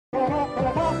This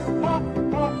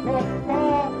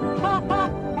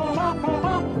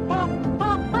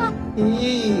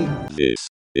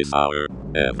is our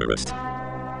Everest.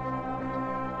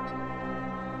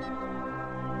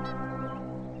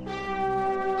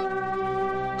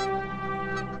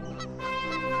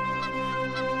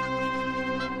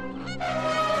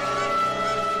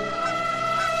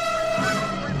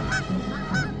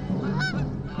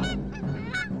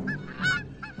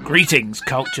 Greetings,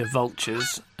 culture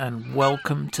vultures, and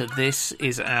welcome to This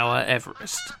Is Our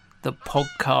Everest, the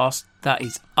podcast that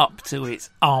is up to its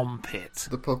armpit.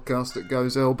 The podcast that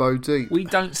goes elbow deep. We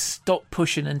don't stop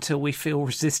pushing until we feel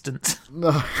resistant.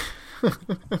 No.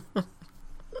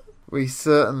 We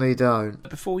certainly don't.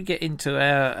 Before we get into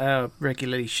our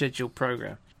regularly scheduled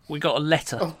programme, we got a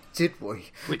letter. Oh, did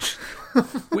we? Which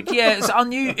yeah,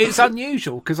 it's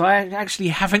unusual because I actually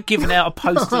haven't given out a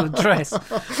postal address.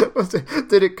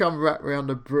 Did it come wrapped around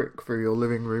a brick through your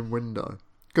living room window?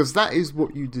 Because that is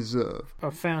what you deserve. I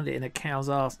found it in a cow's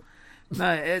arse.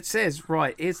 No, it says,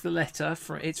 right, here's the letter.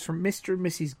 It's from Mr. and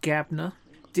Mrs. Gabner.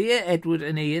 Dear Edward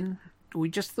and Ian, we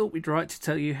just thought we'd write to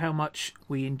tell you how much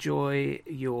we enjoy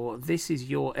your This Is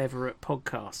Your Everett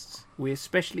podcasts. We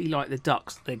especially like the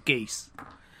ducks, the geese.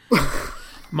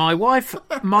 My wife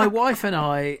and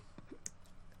I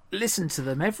listen to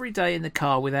them every day in the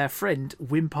car with our friend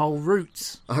Wimpole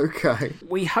Roots. Okay.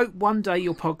 We hope one day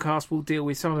your podcast will deal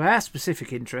with some of our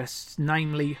specific interests,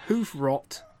 namely hoof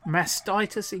rot,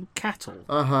 mastitis in cattle,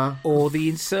 or the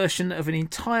insertion of an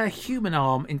entire human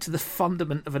arm into the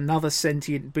fundament of another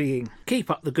sentient being.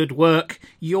 Keep up the good work.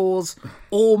 Yours,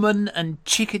 Orman and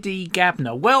Chickadee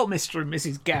Gabner. Well, Mr. and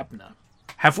Mrs. Gabner,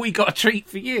 have we got a treat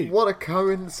for you? What a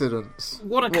coincidence.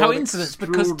 What a coincidence,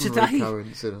 because today,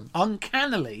 coincidence.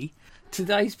 Uncannily,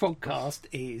 today's podcast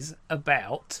is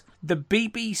about the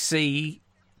BBC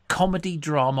comedy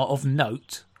drama of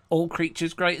note, All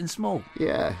Creatures Great and Small.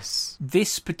 Yes.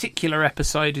 This particular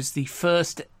episode is the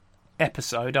first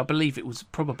episode. I believe it was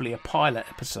probably a pilot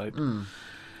episode.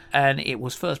 And it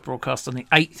was first broadcast on the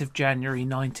 8th of January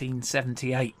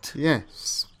 1978.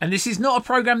 Yes. And this is not a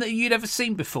programme that you'd ever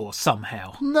seen before,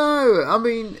 somehow. No, I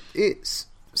mean, it's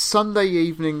Sunday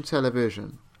evening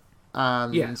television,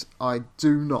 and I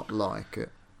do not like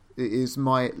it. It is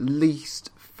my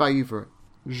least favourite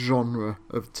genre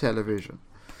of television.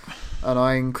 And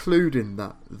I include in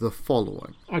that the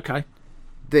following. Okay.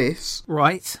 This.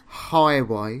 Right.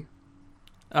 Highway.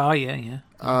 Oh, yeah.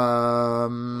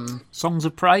 Songs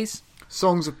of Praise?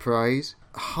 Songs of Praise.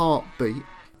 Heartbeat.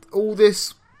 All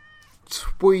this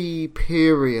twee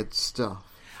period stuff.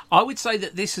 I would say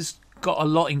that this has got a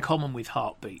lot in common with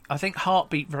Heartbeat. I think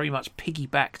Heartbeat very much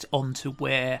piggybacked onto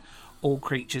where All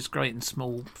Creatures Great and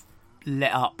Small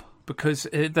let up, because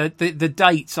the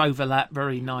dates overlap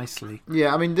very nicely.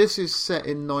 Yeah, I mean, this is set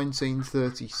in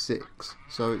 1936,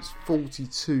 so it's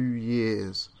 42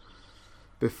 years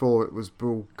before it was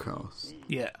broadcast.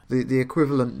 Yeah. The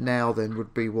equivalent now then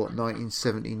would be,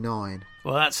 1979?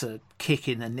 Well, that's a kick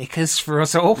in the knickers for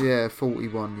us all. Yeah,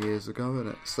 41 years ago, isn't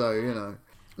it? So,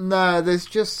 No, there's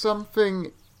just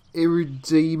something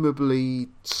irredeemably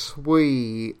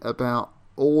twee about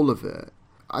all of it.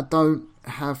 I don't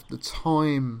have the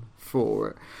time for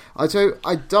it. I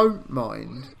don't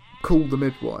mind Call the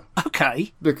Midwife.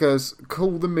 Okay. Because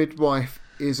Call the Midwife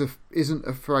isn't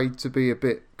afraid to be a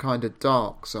bit kind of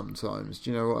dark sometimes.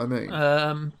 Do you know what I mean?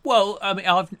 Well, I mean,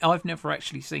 I've never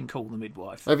actually seen Call the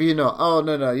Midwife. Have you not? Oh,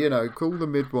 no. Call the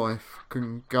Midwife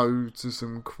can go to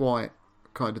some quite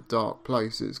kind of dark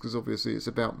places, because obviously it's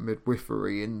about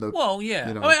midwifery in the... Well, yeah.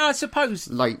 I mean, I suppose...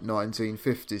 late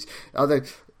 1950s. Although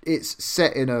it's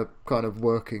set in a kind of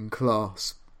working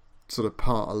class sort of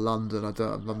part of London.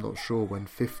 I'm not sure when,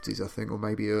 50s I think, or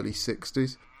maybe early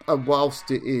 60s. And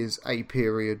whilst it is a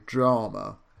period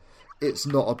drama, it's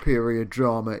not a period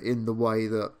drama in the way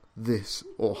that this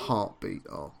or Heartbeat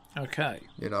are. Okay.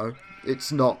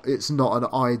 It's not an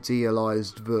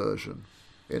idealised version,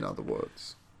 in other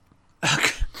words.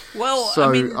 Okay. Well, so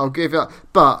I mean... I'll give it.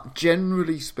 But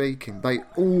generally speaking, they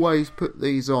always put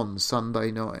these on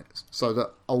Sunday nights so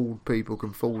that old people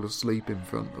can fall asleep in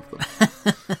front of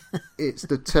them. It's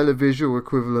the televisual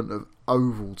equivalent of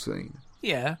Ovaltine.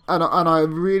 Yeah. And I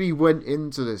really went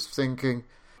into this thinking,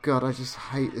 God, I just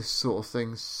hate this sort of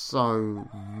thing so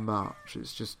much.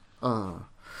 It's just, And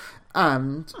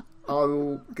I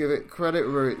will give it credit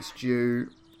where it's due.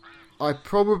 I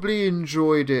probably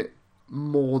enjoyed it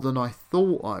more than I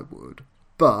thought I would.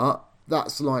 But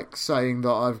that's like saying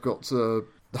that I've got to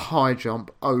high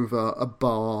jump over a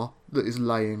bar that is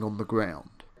laying on the ground.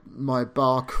 My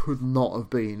bar could not have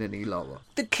been any lower.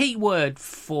 The key word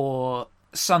for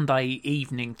Sunday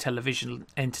evening television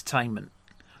entertainment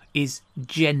is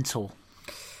gentle.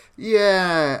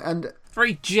 Yeah, and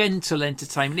Very gentle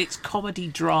entertainment. It's comedy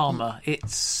drama.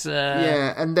 It's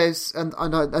yeah, and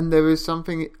there is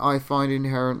something I find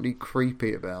inherently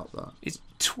creepy about that. it's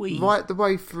twee. Right the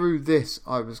way through this,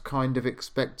 I was kind of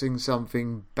expecting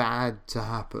something bad to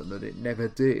happen, and it never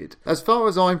did. As far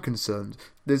as I'm concerned,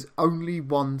 there's only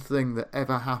one thing that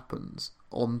ever happens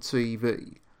on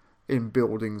TV in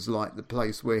buildings like the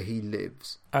place where he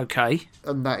lives, Okay.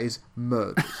 and that is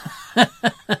murders.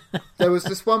 There was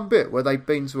this one bit where they'd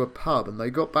been to a pub, and they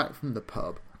got back from the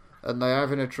pub, and they're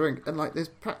having a drink, and like there's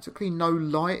practically no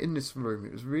light in this room.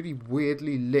 It was really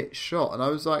weirdly lit shot, and I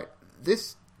was like,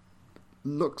 this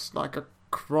looks like a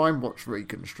Crime Watch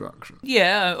reconstruction.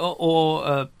 Yeah,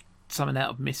 or something out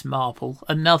of Miss Marple,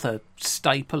 another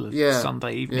staple of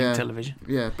Sunday evening television.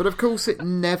 Yeah, but of course it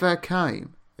never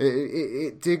came.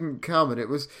 It didn't come, and it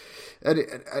was,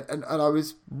 and I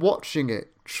was watching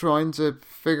it, trying to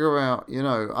figure out,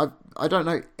 I don't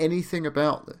know anything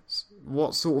about this.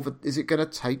 What sort of is it going to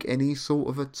take any sort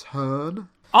of a turn?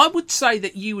 I would say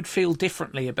that you would feel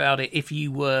differently about it if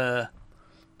you were,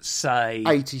 say,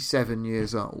 87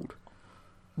 years old.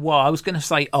 Well, I was going to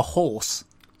say a horse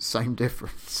Same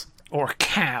difference. or a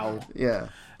cow. Yeah.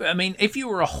 But, I mean, if you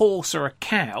were a horse or a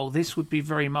cow, this would be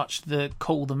very much the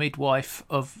call the midwife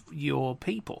of your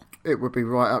people, It would be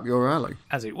right up your alley,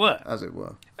 as it were. as it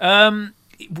were.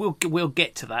 We'll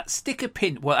get to that. Stick a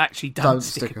pin. Well, actually, don't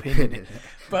stick a pin in it.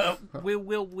 But we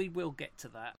will get to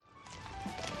that.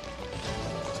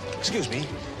 Excuse me.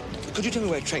 Could you tell me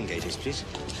where Trengate is, please?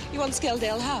 You want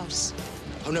Skeldale House?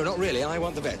 Oh, no, not really. I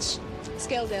want the vets.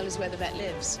 Skeldale is where the vet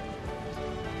lives.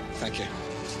 Thank you.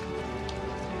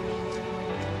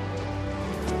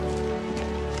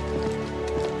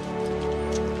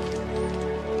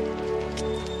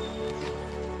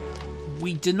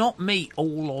 We do not meet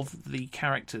all of the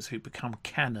characters who become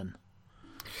canon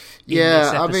in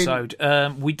Yeah, this episode.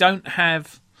 We don't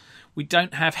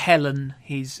have Helen,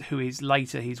 who is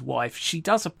later his wife. She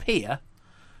does appear,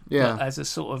 Yeah. but as a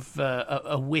sort of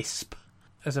a wisp,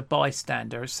 as a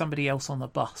bystander, as somebody else on the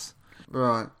bus.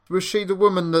 Right. Was she the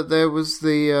woman that there was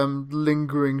the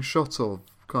lingering shot of,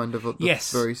 kind of at the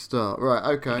Yes. very start? Right,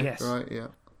 okay. Yes. Right, yeah.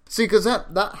 See, because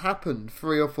that happened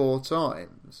 3 or 4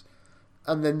 times,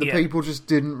 and then the Yeah. people just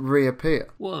didn't reappear.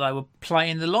 Well, they were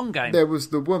playing the long game. There was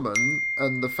the woman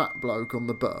and the fat bloke on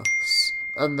the bus,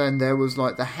 and then there was,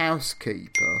 like, the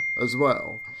housekeeper as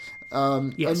well.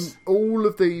 Yes. And all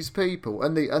of these people,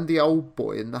 and the old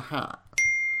boy in the hat.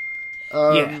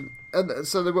 Yeah. And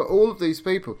so there were all of these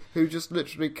people who just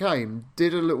literally came,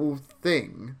 did a little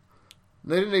thing.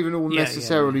 They didn't even all Yeah,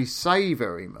 necessarily say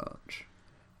very much.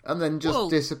 And then just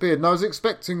disappeared. And I was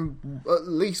expecting at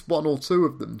least 1 or 2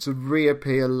 of them to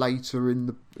reappear later in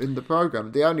the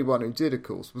programme. The only one who did, of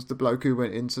course, was the bloke who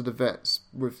went into the vets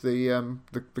with the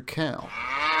cow.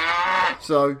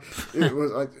 So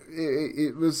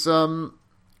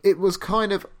it was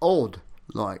kind of odd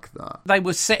like that. They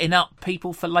were setting up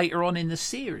people for later on in the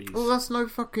series. Well, that's no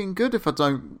fucking good if I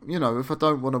don't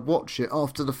want to watch it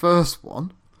after the first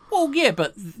one. Well, yeah,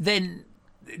 but then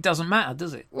it doesn't matter,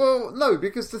 does it? Well, no,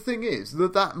 because the thing is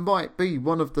that might be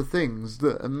one of the things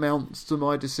that amounts to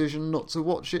my decision not to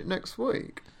watch it next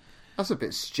week. That's a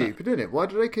bit stupid, isn't it? Why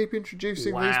do they keep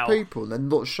introducing these people and then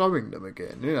not showing them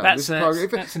again? That's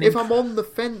if I'm on the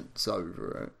fence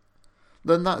over it,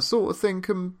 then that sort of thing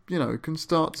can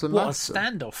start to matter. What a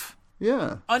standoff.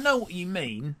 Yeah. I know what you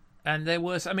mean, and there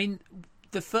was,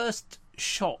 the first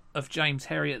shot of James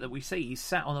Herriot that we see, he's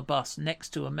sat on a bus next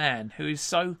to a man who is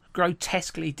so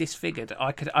grotesquely disfigured,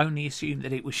 I could only assume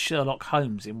that it was Sherlock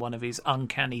Holmes in one of his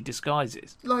uncanny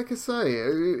disguises. Like I say,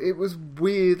 it was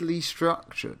weirdly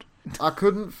structured. I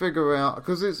couldn't figure out,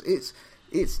 because it's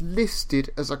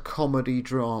listed as a comedy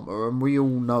drama, and we all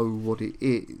know what it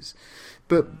is.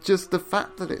 But just the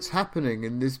fact that it's happening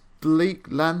in this bleak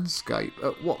landscape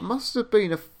at what must have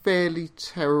been a fairly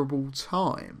terrible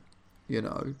time,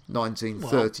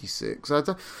 1936.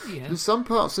 Yeah. Some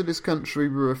parts of this country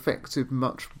were affected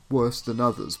much worse than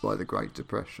others by the Great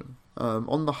Depression.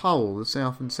 On the whole, the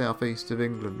south and southeast of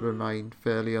England remained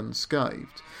fairly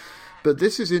unscathed. But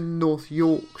this is in North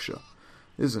Yorkshire,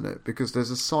 isn't it? Because there's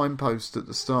a signpost at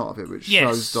the start of it which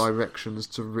shows directions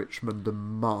to Richmond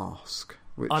and Marske.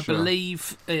 Which, I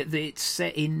believe that it's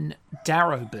set in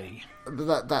Darrowby.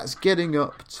 That's getting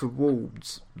up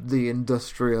towards the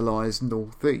industrialised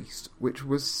northeast, which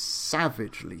was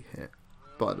savagely hit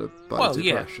by the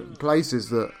Depression. Yeah. Places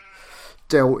that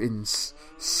dealt in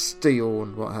steel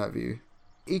and what have you.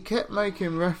 He kept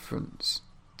making reference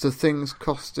to things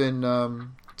costing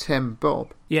 10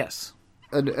 bob. Yes.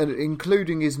 and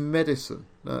including his medicine,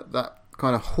 that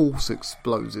kind of horse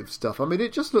explosive stuff. I mean,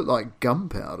 it just looked like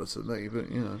gunpowder to me,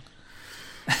 but you know,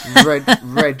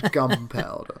 red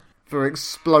gunpowder for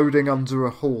exploding under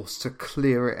a horse to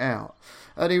clear it out.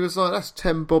 And he was like, "That's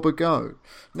 10 bob a go."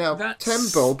 Now, 10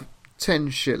 bob, 10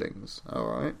 shillings. All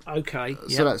right. Okay.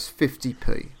 So that's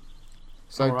 50p.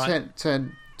 So All right.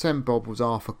 10 bob was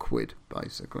half a quid,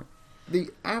 basically.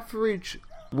 The average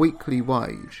weekly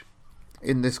wage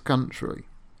in this country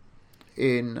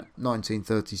in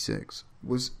 1936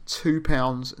 was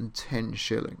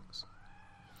 £2.10.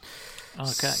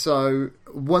 Okay. So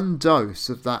one dose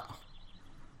of that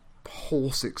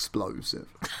horse explosive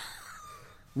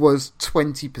was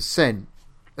 20%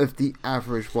 of the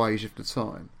average wage of the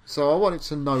time. So I wanted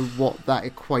to know what that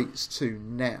equates to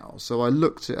now. So I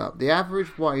looked it up. The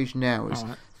average wage now is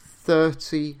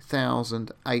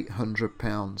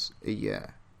 £30,800 a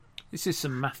year. This is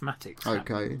some mathematics.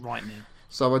 Okay. Right now.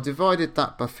 So I divided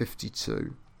that by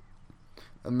 52,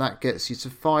 and that gets you to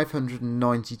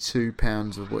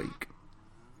 £592 a week.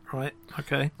 Right.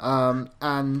 Okay. And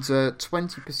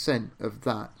 20% of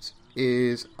that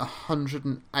is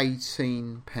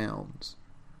 £118.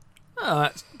 Oh,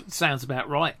 that sounds about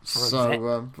right for a vet.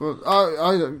 So,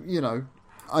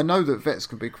 I know that vets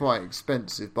can be quite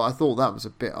expensive, but I thought that was a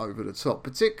bit over the top,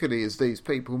 particularly as these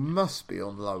people must be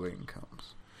on low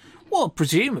incomes. Well,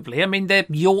 presumably. I mean, they're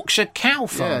Yorkshire cow Yeah,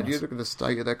 farmers. and you look at the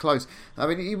state of their clothes. I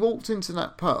mean, he walked into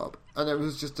that pub, and there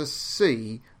was just a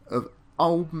sea of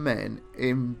old men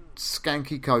in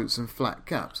skanky coats and flat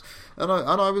caps, and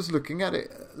I was looking at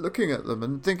them,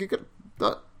 and thinking,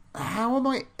 that how am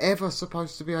I ever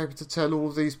supposed to be able to tell all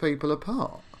of these people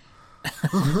apart?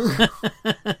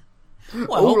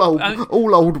 Well,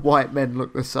 all old white men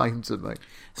look the same to me.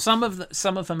 some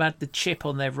of them had the chip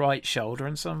on their right shoulder,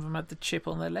 and some of them had the chip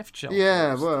on their left shoulder.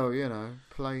 Yeah, well,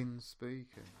 plain speaking.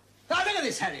 Now look at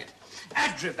this, Harriet.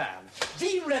 Adriban,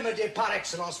 the remedy par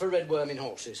excellence for redworm in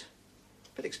horses.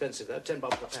 Bit expensive, though, 10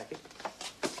 bob per packet.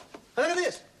 And look at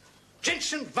this.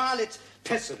 Gentian violet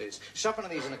pessaries. Shove one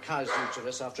of these in a cow's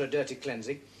uterus after a dirty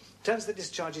cleansing. Turns the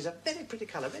discharges a very pretty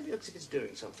colour. Maybe it looks like it's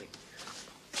doing something.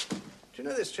 Do you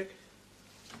know this trick?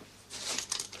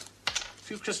 A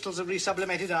few crystals of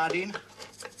resublimated iodine.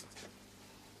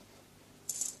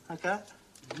 Like that.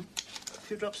 A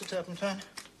few drops of turpentine.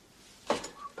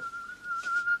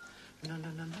 No.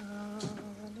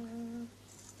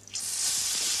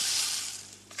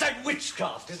 It's like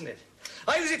witchcraft, isn't it?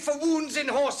 I use it for wounds in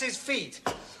horses' feet.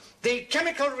 The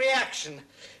chemical reaction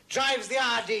drives the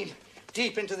iodine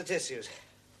deep into the tissues.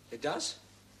 It does?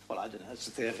 Well, I don't know. That's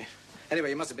the theory. Anyway,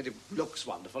 you must admit it looks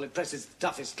wonderful. Impresses the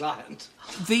toughest client.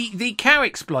 The cow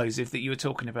explosive that you were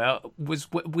talking about was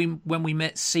when we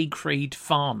met Siegfried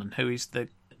Farman, who is the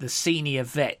senior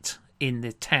vet in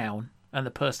the town and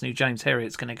the person who James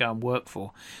Herriot's going to go and work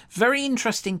for. Very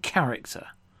interesting character,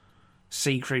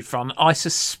 Siegfried Farman. I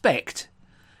suspect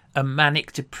a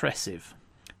manic depressive,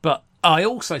 but I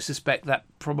also suspect that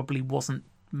probably wasn't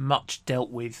much dealt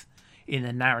with in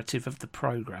the narrative of the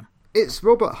programme. It's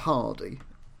Robert Hardy,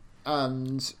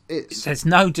 and There's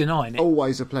no denying it.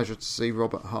 always a pleasure to see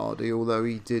Robert Hardy, although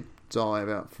he did die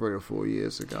about 3 or 4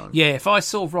 years ago. Yeah, if I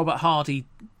saw Robert Hardy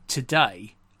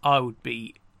today, I would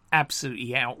be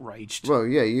absolutely outraged. Well,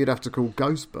 yeah, you'd have to call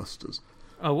Ghostbusters.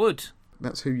 I would.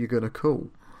 That's who you're going to call.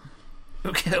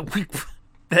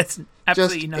 That's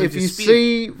absolutely no if you dispute.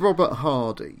 see Robert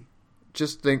Hardy,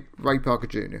 just think Ray Parker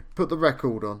Jr. Put the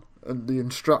record on, and the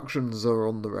instructions are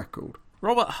on the record.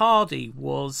 Robert Hardy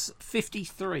was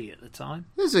 53 at the time.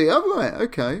 Is he? Oh, right,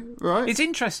 okay, right. It's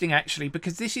interesting, actually,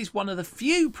 because this is one of the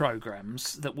few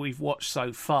programmes that we've watched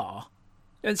so far,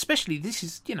 and especially this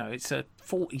is, it's a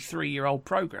 43-year-old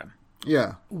programme,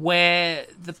 Yeah. where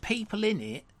the people in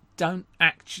it don't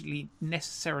actually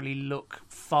necessarily look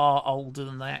far older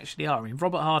than they actually are. I mean,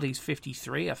 Robert Hardy's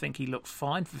 53. I think he looks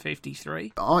fine for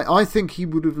 53. I think he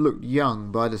would have looked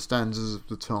young by the standards of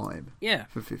the time. Yeah.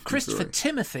 For 53. Christopher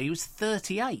Timothy was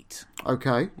 38.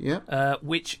 Okay, yeah.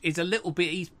 Which is a little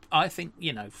bit... I think,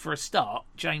 for a start,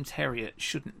 James Herriot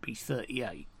shouldn't be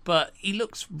 38. But he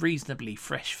looks reasonably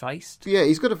fresh-faced. Yeah,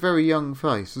 he's got a very young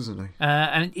face, isn't he?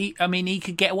 And he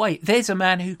could get away. There's a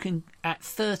man who can, at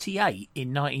 38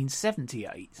 in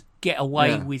 1978, get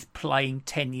away with playing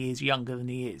 10 years younger than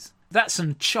he is. That's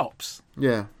some chops.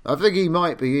 Yeah, I think he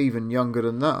might be even younger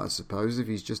than that, I suppose, if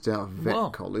he's just out of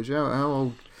vet college. How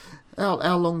old?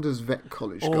 How long does vet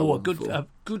college go on for? A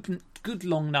good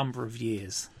long number of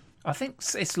years. I think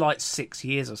it's like 6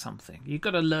 years or something. You've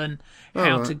got to learn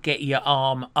how to get your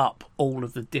arm up all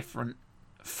of the different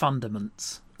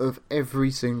fundaments of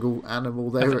every single animal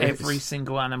there of is. every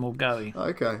single animal going.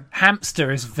 Okay.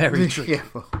 Hamster is very tricky. Yeah,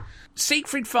 well,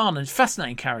 Siegfried Farnham,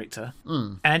 fascinating character,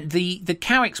 and the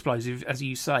cow explosive, as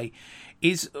you say,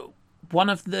 is one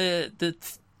of the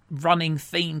running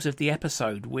themes of the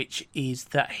episode, which is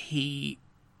that he's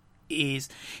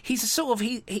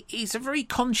a very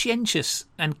conscientious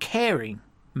and caring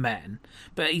man,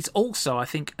 but he's also, I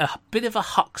think, a bit of a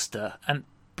huckster, and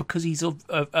because he's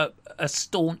a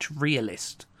staunch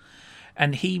realist,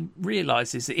 and he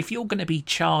realises that if you're going to be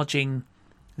charging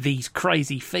these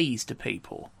crazy fees to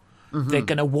people, they're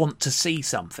going to want to see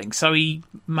something. So he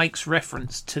makes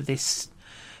reference to this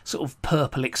sort of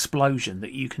purple explosion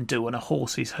that you can do on a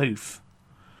horse's hoof,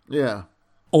 yeah.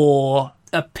 or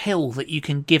a pill that you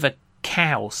can give a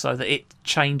cow so that it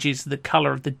changes the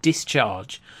colour of the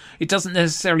discharge. It doesn't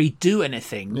necessarily do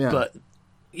anything, but,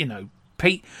 you know,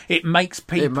 it makes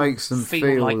people them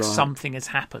feel like something has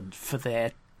happened for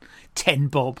their 10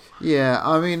 bob. Yeah,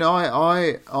 I mean,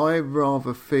 I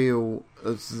rather feel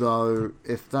as though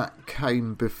if that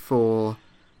came before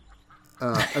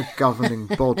a governing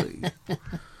body,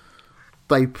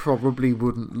 they probably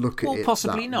wouldn't look at it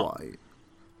possibly that not. way.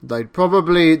 They'd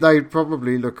probably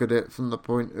look at it from the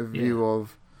point of view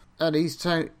of, and he's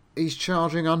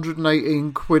charging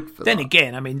 118 quid for that. Then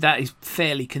again, I mean, that is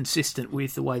fairly consistent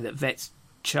with the way that vets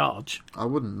charge. I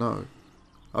wouldn't know.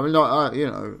 I mean,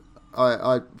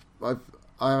 I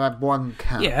had one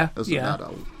cat as an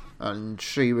adult, and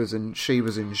she was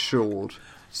insured,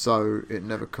 so it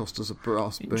never cost us a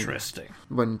brass boon. Interesting.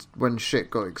 When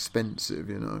shit got expensive,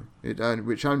 you know,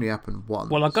 which only happened once.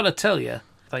 Well, I've got to tell you,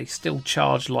 they still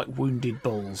charge like wounded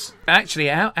bulls.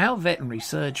 Actually, our veterinary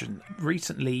surgeon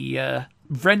recently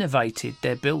renovated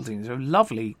their buildings. A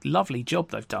lovely, lovely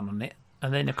job they've done on it.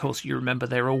 And then, of course, you remember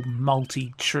they're all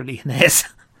multi-trillionaires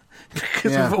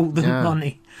because of all the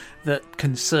money that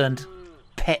concerned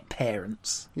pet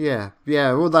parents. Yeah.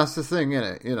 Well, that's the thing,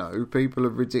 isn't it? You know, people are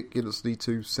ridiculously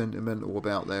too sentimental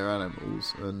about their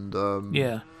animals, and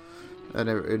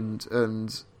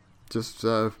and just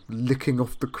licking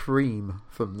off the cream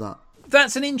from that.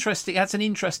 That's an interesting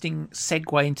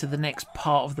segue into the next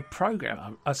part of the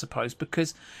programme, I suppose,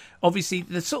 because obviously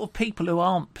the sort of people who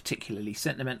aren't particularly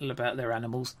sentimental about their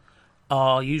animals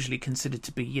are usually considered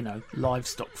to be, you know,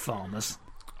 livestock farmers.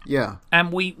 Yeah.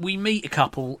 And we meet a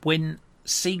couple when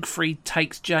Siegfried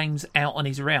takes James out on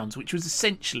his rounds, which was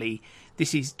essentially,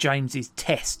 this is James's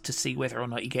test to see whether or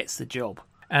not he gets the job.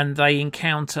 And they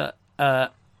encounter a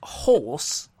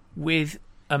horse with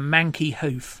a manky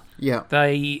hoof. Yeah.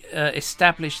 They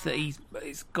establish that he's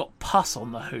got pus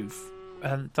on the hoof.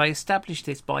 And they establish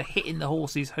this by hitting the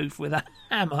horse's hoof with a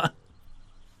hammer.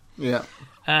 Yeah.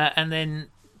 And then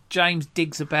James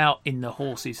digs about in the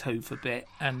horse's hoof a bit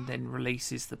and then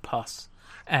releases the pus.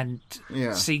 And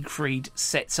Siegfried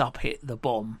sets up the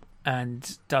bomb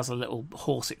and does a little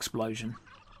horse explosion.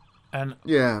 And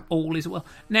all is well.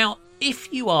 Now,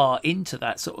 if you are into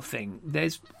that sort of thing,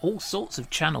 there's all sorts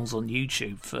of channels on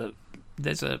YouTube.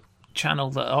 There's a channel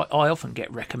that I often get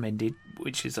recommended,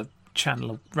 which is a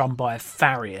channel run by a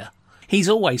farrier. He's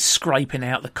always scraping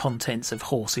out the contents of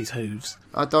horses' hooves.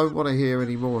 I don't want to hear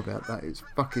any more about that. It's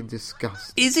fucking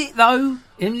disgusting. Is it, though?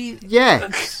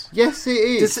 Yes. Yes, it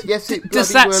is.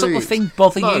 Does that sort of thing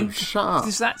bother you? No, shut up.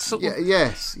 Does that sort of...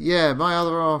 Yes. Yeah, my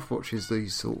other half watches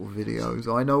these sort of videos.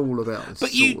 I know all about this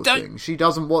sort of thing. She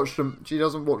doesn't watch them. She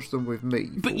doesn't watch them with me.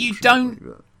 But you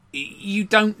don't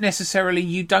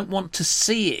want to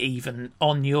see it even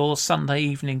on your Sunday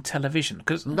evening television,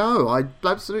 cause no, I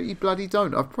absolutely bloody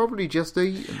don't. I've probably just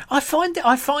eaten. I find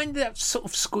that sort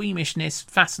of squeamishness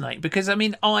fascinating, because I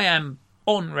mean, I am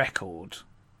on record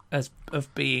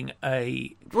of being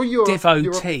a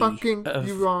devotee.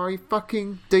 You are a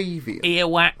fucking deviant.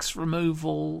 Earwax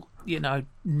removal, you know,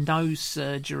 nose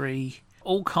surgery,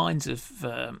 all kinds of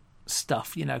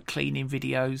stuff, you know, cleaning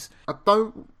videos. I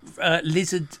don't...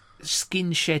 lizard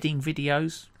skin shedding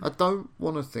videos. I don't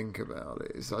want to think about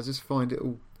it. I just find it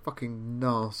all fucking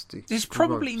nasty. It's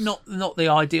probably not the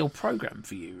ideal programme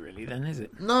for you, really, then, is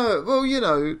it? No, well, you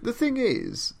know, the thing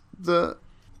is that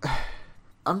I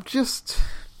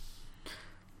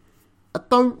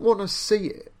don't want to see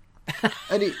it.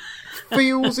 And it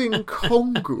feels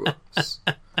incongruous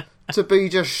to be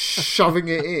just shoving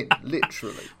it in,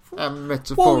 literally. And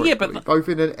metaphorically, both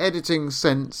in an editing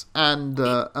sense and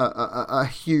a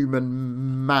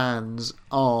human man's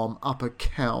arm up a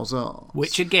cow's arse.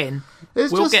 Which again,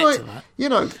 it's we'll just get like, to that. You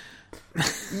know,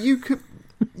 you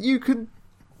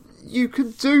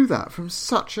could do that from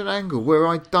such an angle where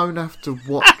I don't have to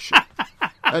watch it,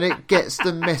 and it gets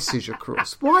the message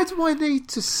across. Why do I need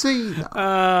to see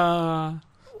that?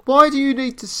 Why do you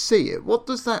need to see it? What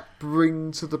does that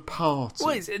bring to the party?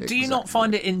 Well, do you not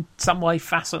find it in some way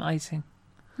fascinating?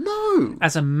 No.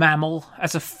 As a mammal,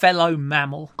 as a fellow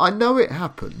mammal. I know it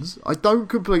happens. I don't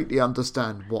completely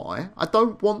understand why. I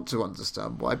don't want to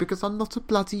understand why, because I'm not a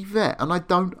bloody vet and I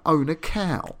don't own a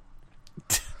cow.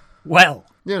 Well,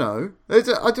 You know,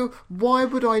 why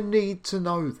would I need to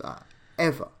know that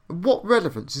ever? What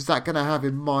relevance is that going to have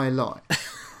in my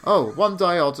life? Oh, one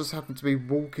day I'll just happen to be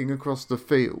walking across the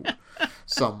field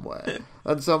somewhere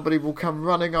and somebody will come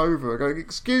running over and go,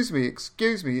 excuse me,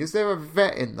 is there a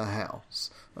vet in the house?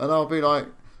 And I'll be like,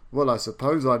 well, I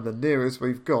suppose I'm the nearest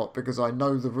we've got because I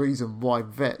know the reason why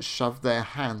vets shove their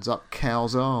hands up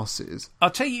cows' arses. I'll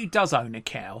tell you who does own a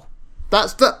cow.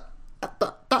 That's the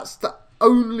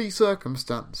only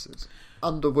circumstances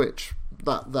under which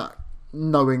that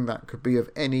knowing that could be of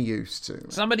any use to me.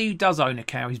 Somebody who does own a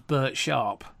cow is Bert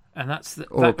Sharp, and that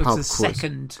was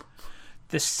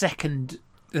the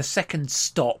second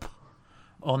stop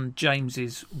on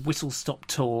James's whistle-stop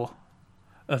tour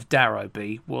of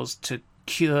Darrowby was to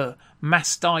cure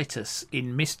mastitis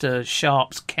in Mr.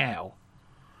 Sharp's cow.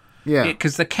 Yeah,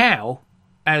 Because the cow,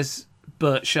 as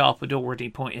Bert Sharp had already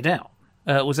pointed out,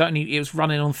 it was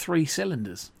running on 3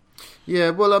 cylinders. yeah.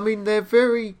 Well, I mean, they're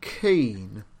very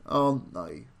keen, aren't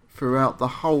they, throughout the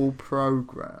whole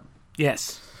programme,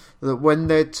 Yes. that when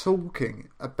they're talking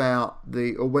about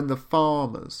when the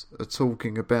farmers are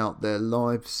talking about their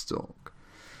livestock,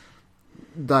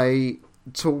 they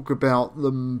talk about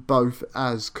them both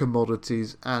as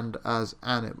commodities and as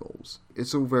animals.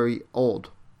 It's all very odd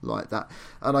like that.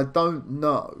 And I don't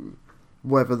know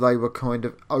whether they were kind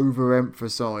of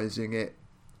overemphasising it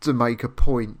to make a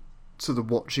point to the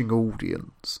watching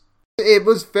audience. It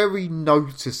was very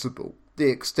noticeable, the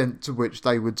extent to which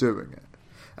they were doing it.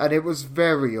 And it was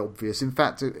very obvious. In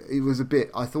fact, I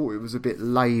thought it was a bit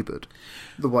laboured,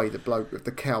 the way the bloke with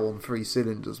the cow on 3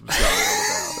 cylinders was going on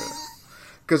about it.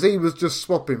 Because he was just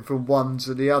swapping from one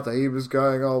to the other. He was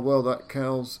going, oh, well, that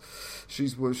cow's... She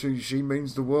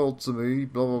means the world to me,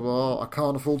 blah, blah, blah. I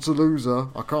can't afford to lose her.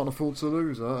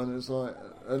 And it's like...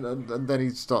 And then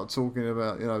he'd start talking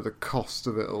about, the cost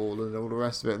of it all and all the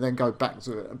rest of it. And then go back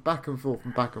to it. And back and forth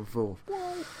and back and forth.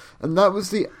 And that was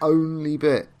the only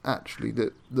bit, actually,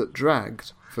 that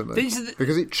dragged for me.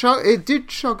 Because it did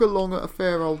chug along at a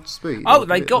fair old speed. Oh,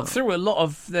 they got through a lot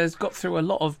of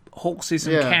horses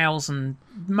and cows, and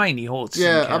mainly horses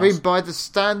and cows. Yeah, I mean, by the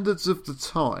standards of the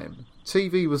time,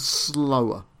 TV was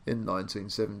slower in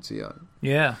 1978.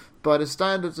 Yeah. By the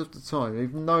standards of the time,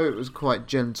 even though it was quite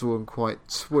gentle and quite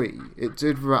twee, it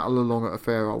did rattle along at a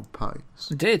fair old pace.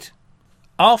 It did.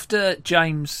 After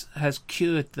James has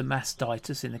cured the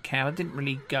mastitis in the cow, I didn't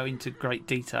really go into great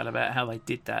detail about how they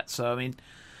did that. So, I mean,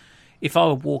 if I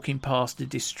were walking past a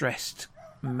distressed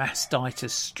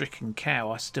mastitis-stricken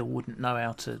cow, I still wouldn't know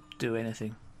how to do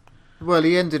anything. Well,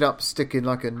 he ended up sticking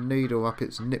like a needle up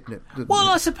its nip-nip, didn't he?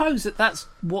 I suppose that's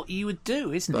what you would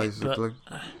do, isn't Basically. it?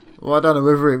 But, well, I don't know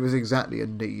whether it was exactly a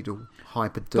needle,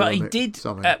 hypodermic. But he did,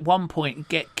 something. at one point,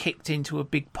 get kicked into a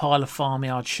big pile of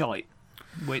farmyard shite.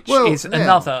 Which is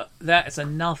another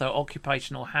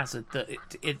occupational hazard that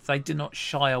they do not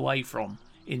shy away from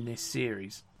in this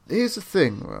series. Here's the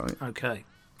thing, right? Okay.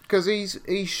 Because he's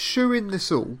shoeing this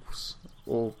horse,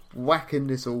 or whacking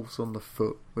this horse on the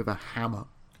foot with a hammer.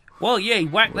 Well, yeah, he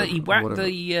whacked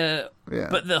whatever.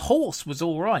 but the horse was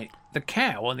all right. The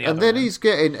cow, on the other hand. He's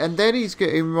getting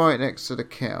right next to the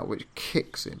cow, which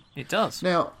kicks him. It does.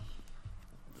 Now,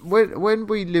 when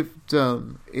we lived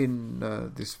in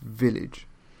this village,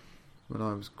 when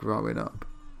I was growing up,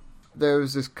 there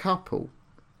was this couple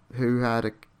who had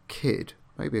a kid,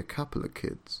 maybe a couple of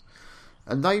kids,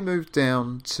 and they moved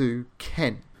down to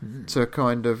Kent to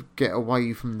kind of get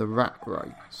away from the rat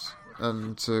race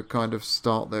and to kind of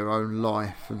start their own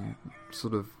life and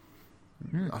sort of...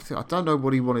 I don't know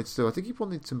what he wanted to do. I think he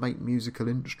wanted to make musical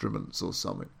instruments or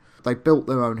something. They built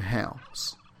their own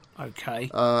house. Okay.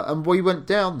 And we went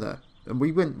down there, and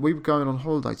we were going on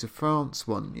holiday to France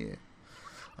one year,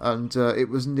 and it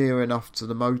was near enough to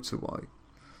the motorway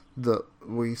that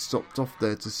we stopped off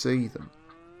there to see them.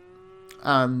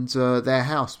 And their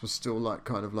house was still like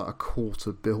kind of like a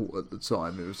quarter built at the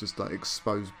time. It was just like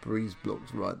exposed breeze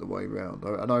blocks right the way round.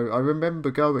 And I remember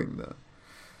going there,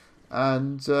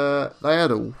 and they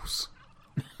had a horse,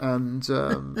 and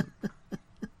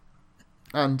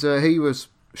he was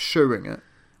shoeing it.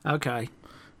 Okay.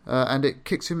 And it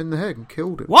kicked him in the head and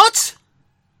killed him. What?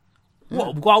 Yeah.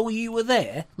 What? While you were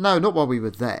there? No, not while we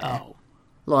were there. Oh.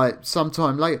 Like,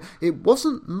 sometime later. It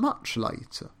wasn't much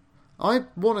later. I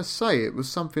want to say it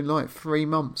was something like 3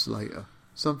 months later.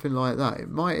 Something like that. It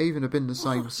might even have been the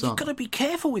same You've summer. got to be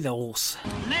careful with a horse.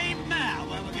 Name now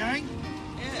where we're going.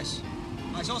 Yes.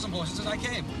 I saw some horses as I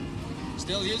came.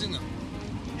 Still using them.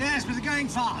 Yes, but they're going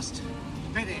fast.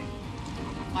 Pity.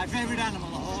 My favourite animal,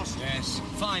 a horse. Yes.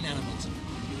 Fine animals.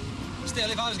 Still,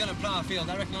 if I was going to plough a field,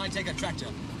 I reckon I'd take a tractor.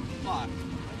 Why?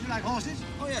 Do you like horses?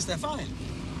 Oh, yes, they're fine.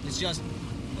 It's just,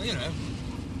 well, you know,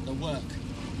 the work.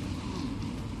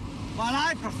 Well,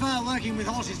 I prefer working with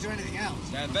horses to anything else.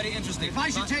 They're very interesting. If I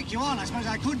should take you on, I suppose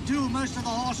I could do most of the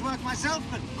horse work myself,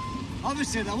 but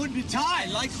obviously there would be time.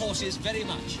 I like horses very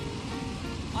much.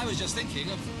 I was just thinking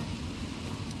of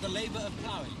the labour of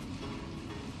ploughing.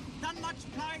 Done much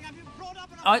ploughing? Have you brought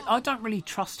up an I don't really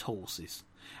trust horses,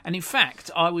 and in fact,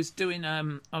 I was doing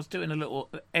a little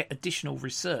additional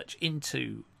research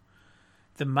into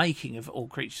the making of All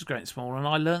Creatures Great and Small, and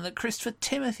I learned that Christopher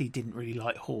Timothy didn't really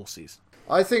like horses.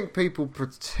 I think people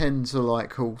pretend to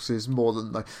like horses more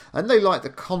than they like the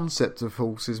concept of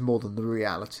horses more than the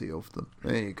reality of them.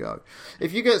 There you go.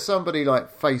 If you get somebody like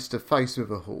face to face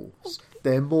with a horse,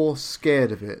 they're more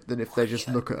scared of it than if they just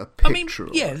look at a picture.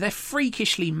 I mean, they're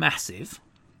freakishly massive.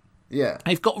 Yeah.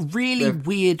 They've got really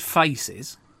weird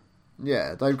faces.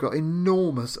 Yeah, they've got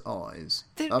enormous eyes.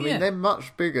 They're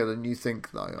much bigger than you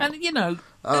think they are. And,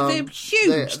 they're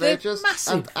huge. They're just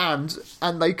massive.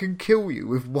 and they can kill you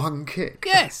with one kick.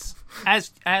 Yes. As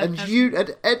I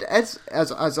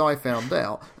found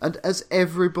out, and as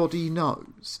everybody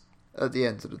knows at the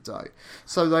end of the day.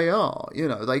 So they are,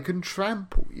 they can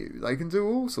trample you. They can do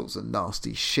all sorts of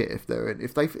nasty shit if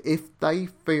they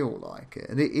feel like it,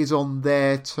 and it is on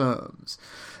their terms.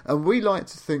 And we like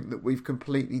to think that we've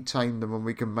completely tamed them and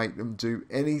we can make them do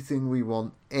anything we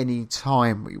want, any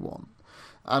time we want.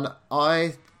 And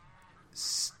I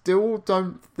still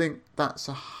don't think that's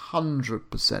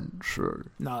 100% true.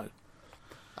 No.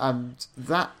 And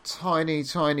that tiny,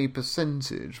 tiny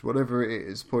percentage, whatever it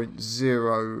is,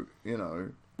 0.0,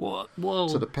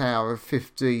 to the power of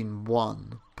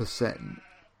 15.1%,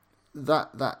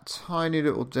 that tiny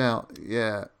little doubt,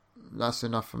 that's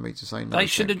enough for me to say no. They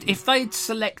should have, if they'd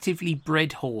selectively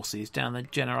bred horses down the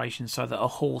generations so that a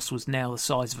horse was now the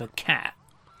size of a cat,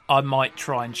 I might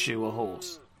try and shoe a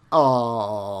horse.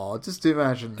 Oh, just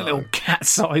imagine that. A little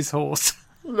cat-sized horse.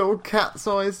 A little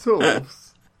cat-sized horse.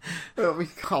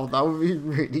 that would be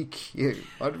really cute.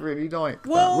 I'd really like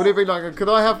that. Would it be like could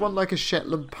I have one like a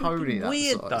Shetland pony that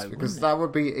weird size? though, Because that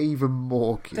would be even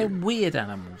more cute. They're weird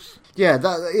animals. Yeah,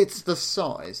 it's the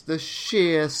size, the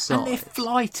sheer size. And they're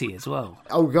flighty as well.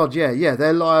 Oh god, yeah,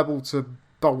 they're liable to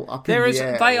bolt up in the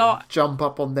air, they are jump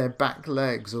up on their back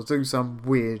legs or do some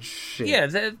weird shit. Yeah,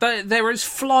 they're as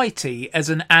flighty as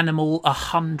an animal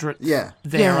 100th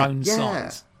their own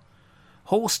size.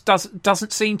 Horse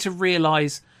doesn't seem to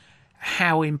realise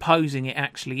how imposing it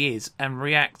actually is and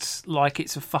reacts like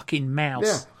it's a fucking mouse.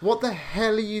 Yeah, what the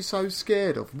hell are you so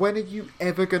scared of? When are you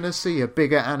ever going to see a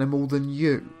bigger animal than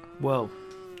you? Well,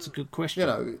 it's a good question.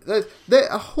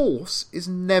 A horse is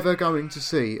never going to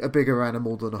see a bigger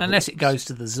animal than a horse. Unless it goes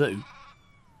to the zoo.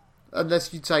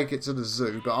 Unless you take it to the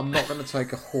zoo, but I'm not going to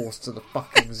take a horse to the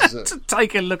fucking zoo. To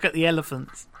take a look at the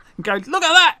elephants and go, look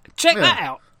at that! Check that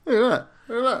out! Look at that!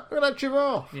 Look at that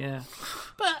giraffe! Yeah.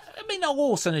 But, I mean, a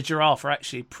horse and a giraffe are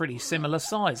actually pretty similar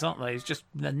size, aren't they? It's just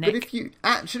the neck. But if you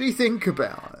actually think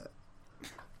about it,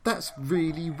 that's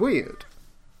really weird.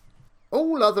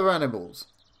 All other animals,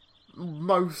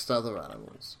 almost all other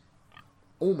animals,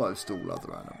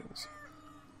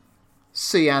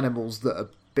 see animals that are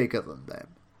bigger than them,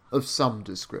 of some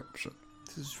description.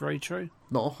 This is very true.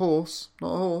 Not a horse.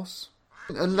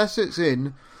 Unless it's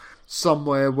in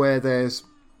somewhere where there's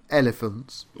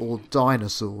elephants or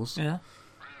dinosaurs. Yeah.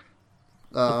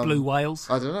 Or blue whales.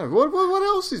 I don't know. What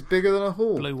else is bigger than a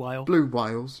horse? Blue whale. Blue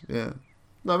whales, yeah.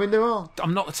 No, I mean, there are.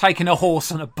 I'm not taking a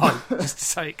horse on a boat just to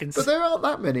say it can. But there aren't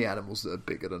that many animals that are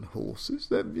bigger than horses.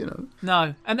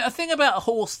 No. And a thing about a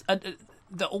horse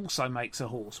that also makes a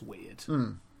horse weird,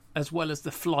 as well as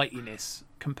the flightiness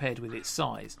compared with its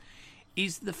size,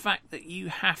 is the fact that you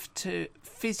have to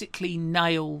physically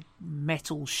nail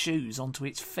metal shoes onto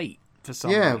its feet for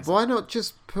some reason. Yeah, why not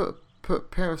just put a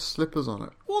pair of slippers on it?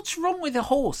 What's wrong with a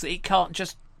horse that it can't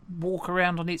just walk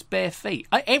around on its bare feet?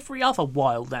 Every other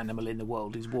wild animal in the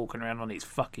world is walking around on its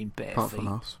fucking bare feet. Apart from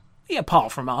us. Yeah,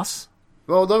 apart from us.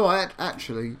 Well, though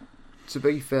actually, to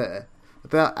be fair,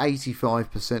 about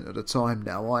 85% of the time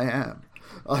now I am.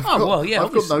 I've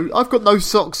got no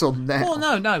socks on now.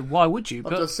 Well, no. Why would you?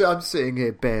 I'm sitting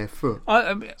here barefoot,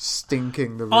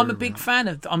 stinking the room. I'm a big fan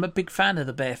of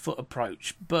the barefoot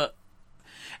approach,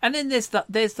 and then there's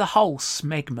the whole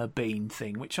smegma bean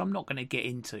thing, which I'm not going to get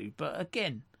into. But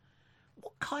again,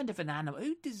 what kind of an animal?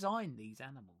 Who designed these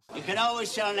animals? You can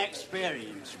always tell an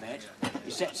experienced vet.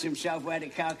 He sets himself where the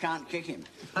cow can't kick him.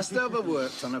 Hast thou ever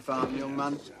worked on a farm, young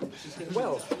man?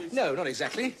 Well, no, not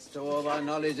exactly. So all thy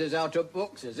knowledge is out of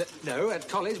books, is it? No, at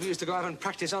college we used to go out and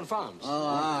practice on farms. Oh,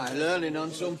 aye, learning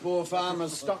on some poor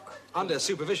farmer's stock. Under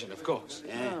supervision, of course.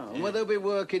 Yeah. And will they be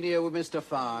working here with Mr.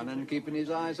 Farn and keeping his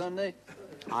eyes on thee?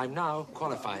 I'm now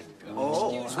qualified. Set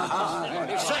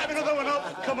another one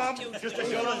up. Come on, just to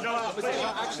show us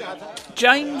how to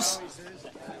James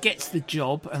gets the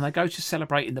job, and they go to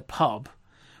celebrate in the pub,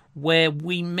 where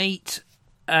we meet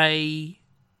I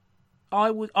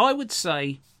would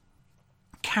say,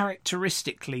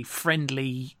 characteristically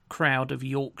friendly crowd of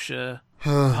Yorkshire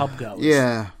pub goers.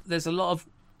 Yeah. There's a lot of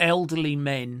elderly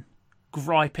men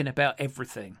griping about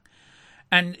everything,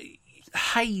 and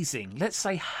hazing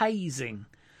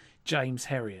James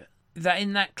Herriot, that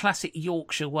in that classic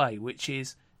Yorkshire way, which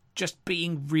is just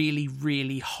being really,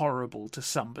 really horrible to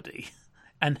somebody.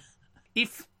 And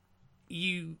if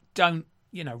you don't,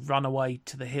 run away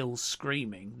to the hills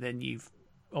screaming, then you've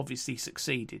obviously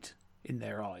succeeded in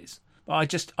their eyes.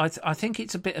 But I think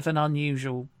it's a bit of an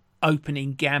unusual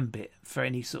opening gambit for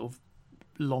any sort of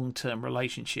long-term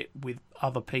relationship with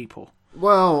other people.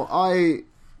 Well,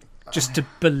 just to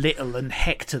belittle and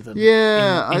hector them in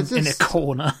a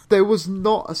corner. There was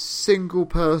not a single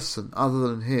person other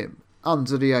than him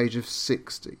under the age of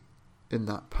 60 in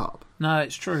that pub. No,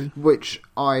 it's true. Which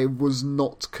I was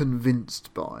not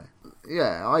convinced by.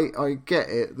 Yeah, I get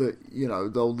it that,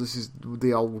 this is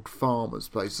the old farmer's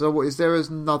place. So is there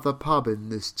another pub in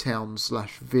this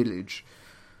town/village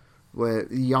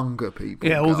where younger people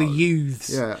go? All the youths.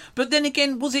 Yeah. But then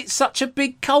again, was it such a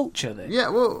big culture then? Yeah,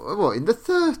 well, in the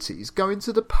 30s, going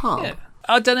to the pub? Yeah.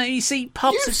 I don't know, you see,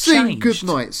 pubs have changed. You've seen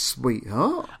Goodnight,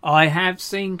 Sweetheart? I have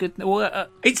seen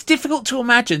it's difficult to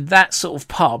imagine that sort of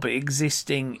pub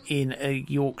existing in a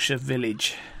Yorkshire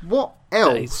village. What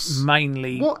else?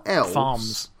 Mainly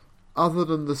farms. Other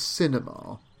than the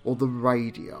cinema or the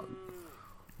radio,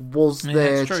 was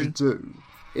there to do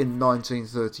in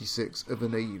 1936 of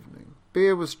an evening?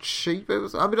 Beer was cheap.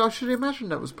 I should imagine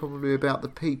that was probably about the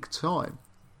peak time,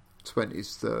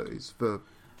 20s, 30s.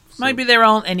 Maybe there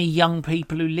aren't any young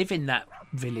people who live in that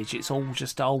village. It's all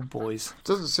just old boys.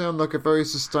 Doesn't sound like a very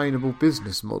sustainable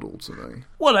business model to me.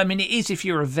 Well, I mean, it is if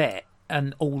you're a vet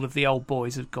and all of the old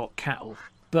boys have got cattle.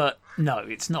 But no,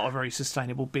 it's not a very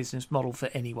sustainable business model for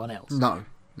anyone else. No.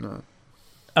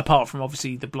 Apart from,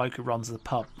 obviously, the bloke who runs the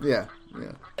pub. Yeah.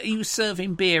 He was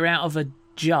serving beer out of a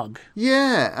jug.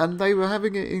 Yeah, and they were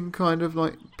having it in kind of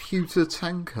like pewter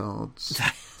tankards.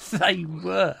 They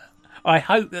were. I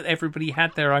hope that everybody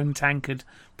had their own tankard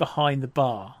behind the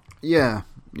bar. Yeah.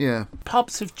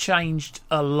 Pubs have changed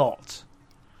a lot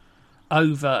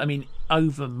over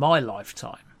my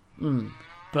lifetime.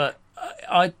 But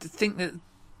I think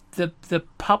that the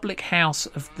public house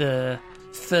of the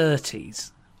 30s,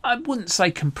 I wouldn't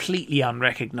say completely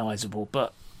unrecognisable,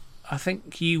 but I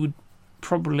think you would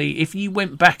probably, if you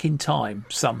went back in time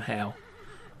somehow,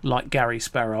 like Gary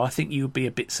Sparrow, I think you would be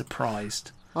a bit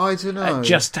surprised. I don't know.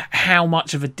 Just how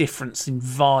much of a difference in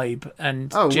vibe and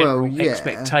general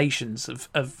expectations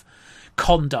of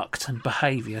conduct and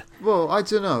behaviour. Well, I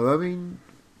don't know. I mean,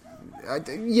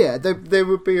 there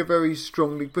would be a very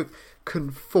strongly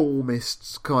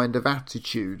conformist kind of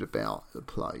attitude about the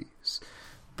place.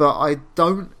 But I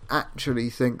don't actually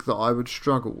think that I would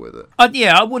struggle with it.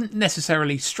 I wouldn't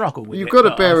necessarily struggle with it. You've got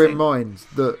to bear in mind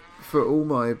that for all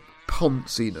my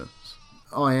ponciness,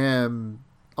 I am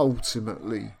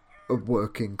ultimately a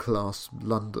working class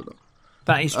Londoner.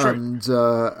 That is true.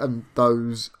 And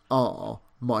those are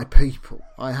my people.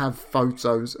 I have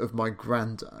photos of my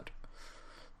granddad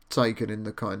taken in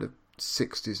the kind of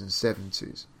 60s and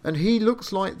 70s, and he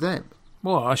looks like them.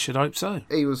 Well, I should hope so.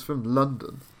 He was from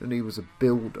London, and he was a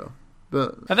builder.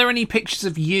 But are there any pictures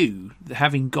of you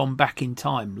having gone back in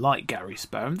time, like Gary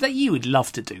Sparrow? That you would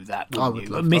love to do that, wouldn't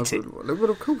you? Admit it.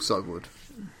 Well, of course I would.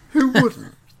 Who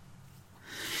wouldn't?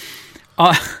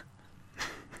 I'll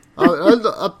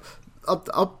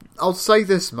say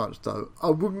this much though: I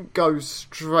wouldn't go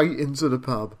straight into the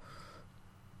pub,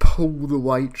 pull the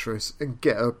waitress, and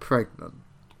get her pregnant.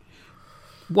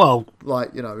 Well,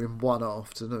 in one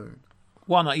afternoon.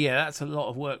 That's a lot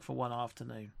of work for one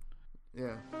afternoon.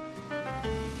 Yeah.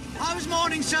 How was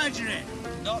morning surgery?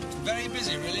 Not very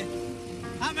busy, really.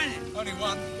 How many? Only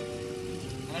one.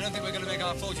 I don't think we're going to make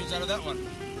our fortunes out of that one.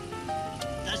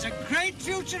 There's a great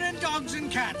future in dogs and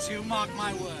cats, you mark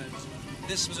my words.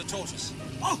 This was a tortoise.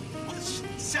 Oh,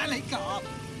 Sally Garp.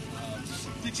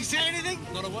 Did she say anything?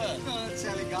 Not a word. Oh,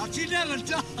 Sally Garp, she never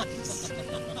does.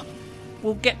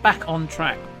 We'll get back on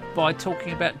track by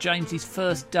talking about James's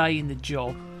first day in the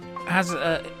job. Has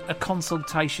a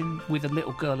consultation with a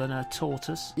little girl and her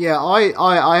tortoise. Yeah,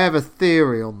 I have a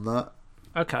theory on that.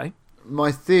 Okay.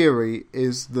 My theory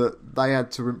is that they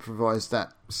had to improvise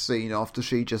that scene after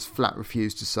she just flat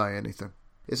refused to say anything.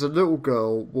 It's a little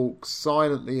girl walks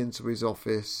silently into his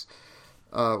office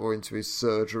or into his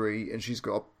surgery, and she's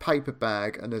got a paper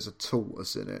bag and there's a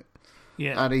tortoise in it.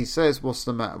 Yeah. And he says, what's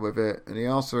the matter with it? And he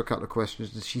asks her a couple of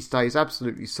questions, and she stays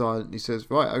absolutely silent. He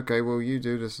says, right, okay, well, you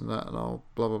do this and that, and I'll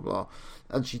blah, blah, blah.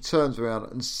 And she turns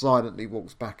around and silently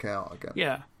walks back out again.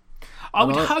 Yeah. I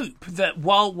would hope that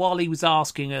while he was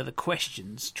asking her the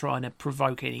questions, trying to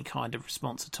provoke any kind of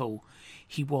response at all,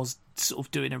 he was sort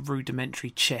of doing a rudimentary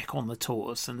check on the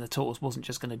tortoise, and the tortoise wasn't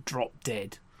just going to drop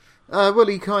dead. Well,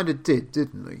 he kind of did,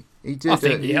 didn't he? He did. I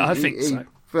think so.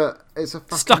 But it's a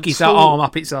fucking stuck his arm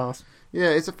up its arse.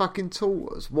 Yeah, it's a fucking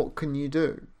tortoise. What can you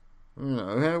do? You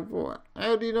know,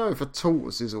 how do you know if a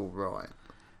tortoise is all right?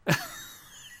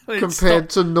 compared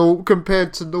to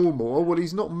normal? Oh, well,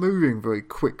 he's not moving very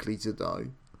quickly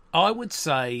today. I would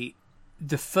say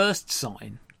the first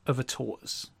sign of a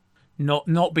tortoise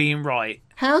not being right.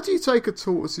 How do you take a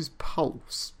tortoise's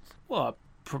pulse? Well,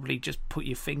 probably just put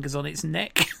your fingers on its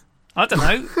neck. I don't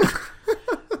know.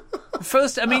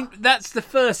 That's the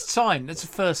first sign. That's the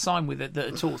first sign with it that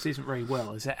a tortoise isn't very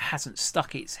well, is it hasn't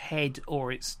stuck its head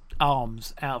or its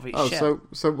arms out of its shell.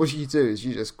 So what you do is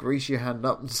you just grease your hand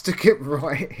up and stick it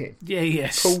right in.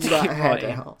 Yeah. Pull that head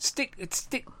out. Stick.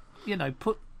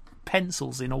 Put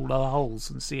pencils in all the holes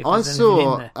and see if there's anything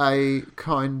in there. I saw a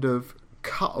kind of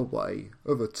cutaway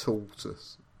of a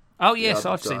tortoise. Oh yes,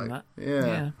 I've seen that.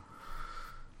 Yeah.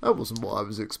 That wasn't what I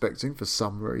was expecting for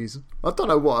some reason. I don't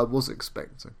know what I was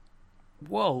expecting.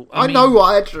 Well, I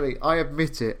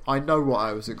admit it. I know what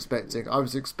I was expecting. I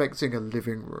was expecting a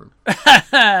living room.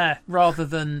 Rather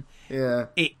than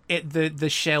the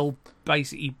shell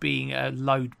basically being a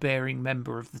load-bearing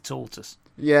member of the tortoise.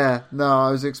 Yeah, no, I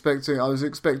was expecting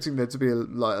there to be a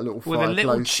little fireplace. With a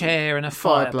little chair and a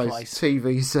fireplace.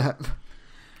 TV set.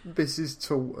 This is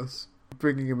tortoise.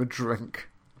 Bringing him a drink.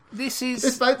 It's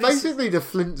basically the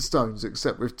Flintstones,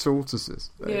 except with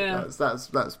tortoises. Yeah. That's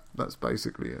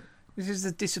basically it. This is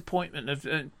the disappointment of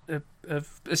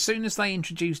as soon as they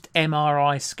introduced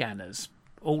MRI scanners,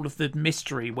 all of the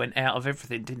mystery went out of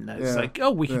everything, didn't it? It's like,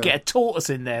 we can get a tortoise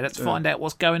in there. Let's find out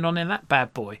what's going on in that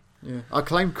bad boy. Yeah, I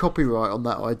claim copyright on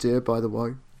that idea, by the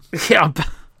way. Yeah,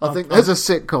 I think there's a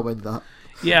sitcom in that.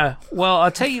 Yeah, well,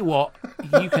 I'll tell you what,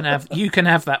 you can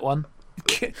have that one.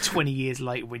 20 years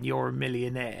later, when you're a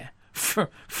millionaire,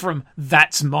 from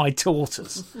That's My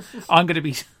Tortoise, I'm going to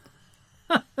be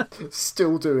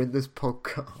still doing this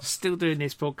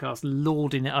podcast,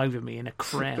 lording it over me in a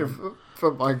crown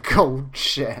from my gold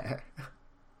chair,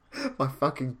 my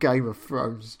fucking Game of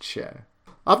Thrones chair.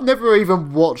 I've never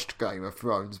even watched Game of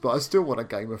Thrones, but I still want a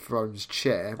Game of Thrones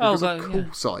chair because of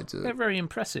course I do. They're very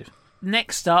impressive.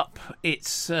 Next up,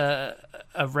 it's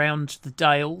around the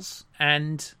Dales,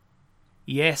 and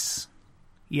yes,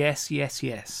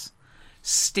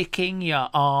 sticking your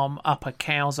arm up a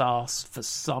cow's arse for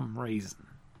some reason.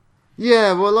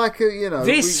 Yeah, well,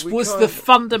 this was the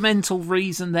fundamental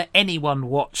reason that anyone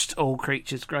watched All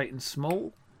Creatures Great and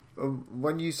Small.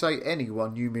 When you say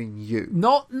anyone, you mean you?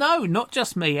 Not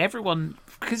just me. Everyone,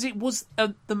 because it was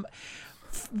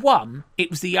it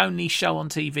was the only show on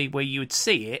TV where you would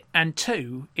see it, and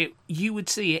two, you would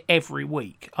see it every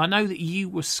week. I know that you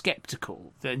were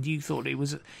sceptical, and you thought it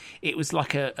was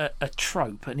like a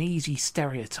trope, an easy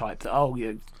stereotype that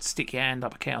you stick your hand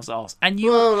up a cow's arse, and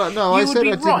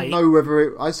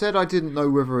I said I didn't know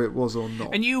whether it was or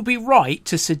not, and you would be right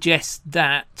to suggest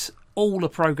that all the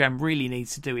program really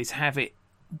needs to do is have it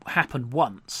happen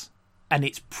once, and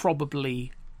it's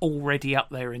probably already up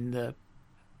there in the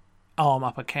arm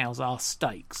up a cow's arse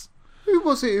stakes. Who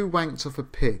was it who wanked off a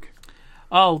pig?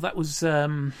 Oh, that was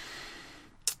what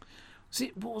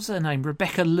was her name?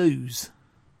 Rebecca Lewis.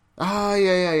 Ah,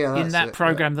 yeah. In that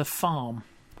program, The Farm.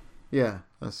 Yeah,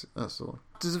 that's the one.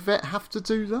 Does a vet have to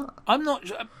do that? I'm not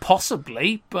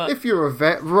possibly, but if you're a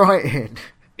vet, write in.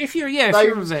 If you're a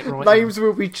vet, right? Names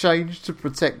will be changed to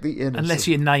protect the innocent. Unless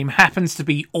your name happens to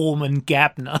be Ormond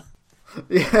Gabner.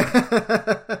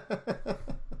 Yeah.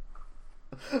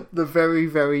 The very,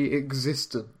 very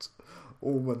existent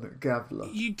Ormond Gabler.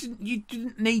 You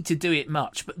didn't need to do it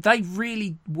much, but they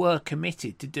really were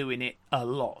committed to doing it a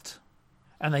lot.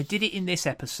 And they did it in this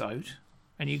episode,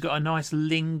 and you got a nice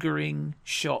lingering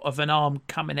shot of an arm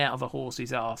coming out of a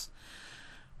horse's arse.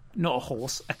 Not a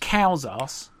horse, a cow's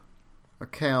arse. A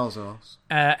cow's arse.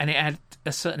 And it had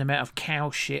a certain amount of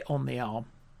cow shit on the arm.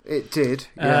 It did,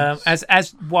 yes.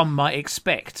 As one might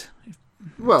expect.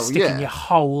 Well, sticking your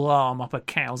whole arm up a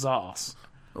cow's arse.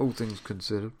 All things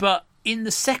considered. But in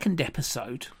the second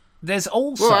episode, there's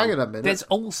also... Well, hang on a minute. There's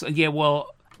also... Yeah,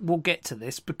 well, we'll get to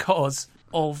this because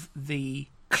of the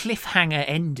cliffhanger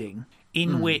ending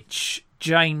in which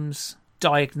James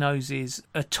diagnoses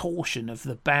a torsion of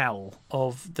the bowel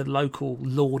of the local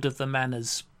Lord of the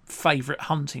Manor's favourite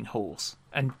hunting horse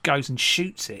and goes and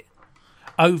shoots it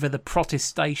over the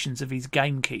protestations of his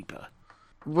gamekeeper.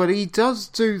 Well, he does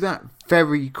do that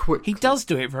very quickly. He does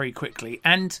do it very quickly,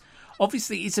 and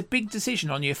obviously it's a big decision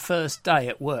on your first day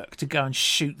at work to go and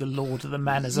shoot the Lord of the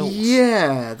Manor's horse.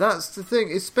 Yeah, that's the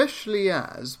thing, especially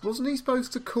as... Wasn't he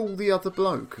supposed to call the other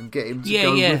bloke and get him to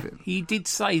go with him? He did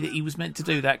say that he was meant to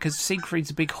do that because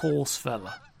Siegfried's a big horse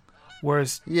fella.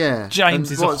 Whereas and James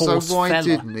is a horse so why fella.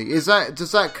 didn't he? Does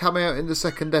that come out in the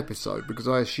second episode? Because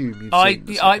I assume you've seen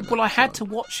the second episode. I had to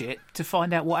watch it to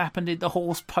find out what happened in the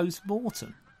horse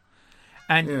post-mortem.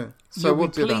 And So you'll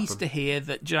be pleased happen? to hear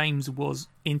that James was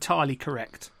entirely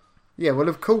correct. Yeah, well,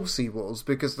 of course he was,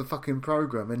 because the fucking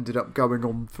programme ended up going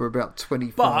on for about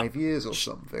 25 years or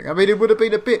something. I mean, it would have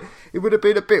been a bit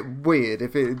weird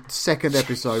if the second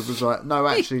episode was like, no,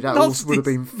 actually, that horse would have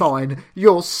been fine.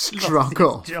 You're struck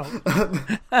off.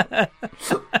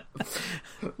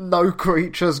 No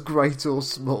creatures, great or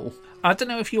small. I don't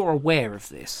know if you're aware of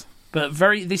this, but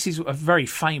this is a very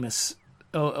famous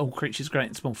All Creatures Great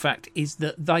and Small fact, is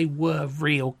that they were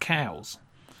real cows.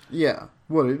 Yeah,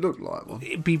 well, it looked like one.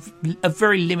 It'd be a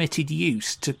very limited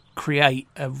use to create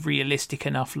a realistic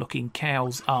enough looking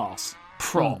cow's arse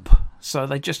prop. So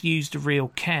they just used a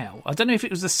real cow. I don't know if it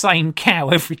was the same cow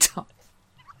every time.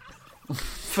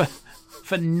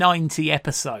 for 90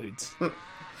 episodes.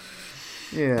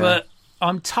 Yeah. But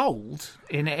I'm told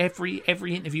in every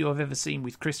interview I've ever seen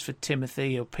with Christopher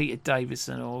Timothy or Peter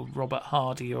Davison or Robert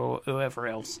Hardy or whoever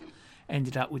else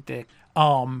ended up with their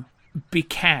arm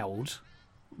becowed,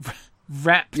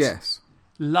 wrapped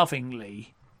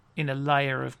lovingly in a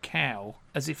layer of cow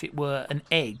as if it were an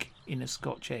egg in a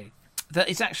Scotch egg. That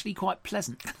is actually quite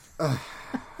pleasant.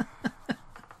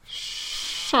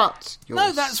 Shut your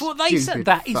No, that's what they said.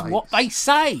 That is what they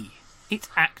say. It's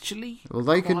actually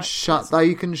they can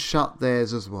shut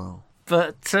theirs as well.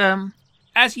 But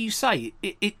as you say,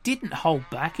 it didn't hold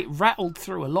back. It rattled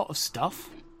through a lot of stuff.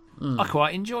 I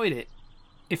quite enjoyed it.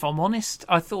 If I'm honest,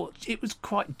 I thought it was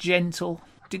quite gentle.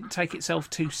 Didn't take itself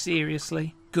too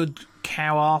seriously. Good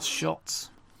cow ass shots.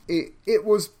 It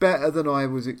was better than I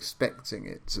was expecting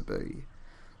it to be.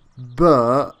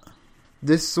 But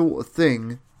this sort of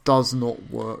thing does not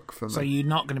work for me. So you're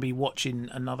not going to be watching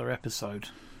another episode?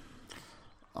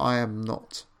 I am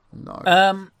not.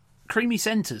 No. Creamy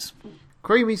Centres.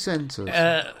 Creamy Centres.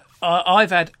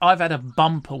 I've had a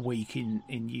bumper week in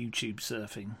YouTube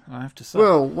surfing, I have to say.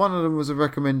 Well, one of them was a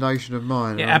recommendation of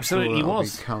mine. Yeah, and I'm absolutely sure that'll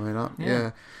was be coming up.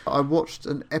 Yeah. I watched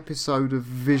an episode of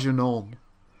Vision On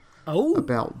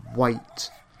about weight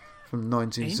from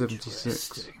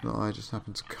 1976 that I just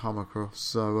happened to come across.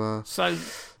 So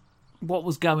what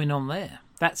was going on there?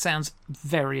 That sounds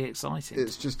very exciting.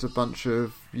 It's just a bunch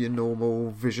of your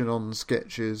normal Vision On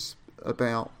sketches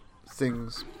about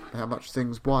things, how much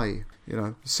things weigh. You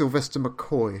know, Sylvester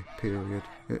McCoy period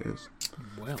it is.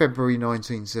 Well. February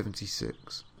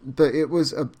 1976. But it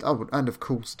was, and of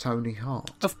course Tony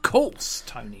Hart. Of course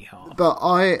Tony Hart. But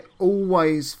I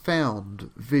always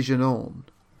found Vision On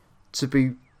to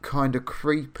be kind of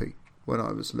creepy when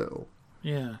I was little.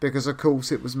 Yeah. Because of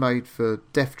course it was made for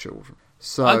deaf children.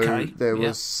 So there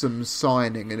was some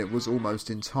signing and it was almost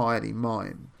entirely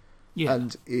mime. Yeah.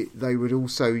 And they would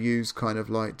also use kind of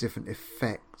like different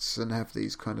effects and have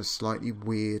these kind of slightly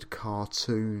weird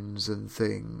cartoons and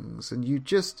things. And you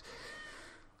just,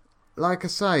 like I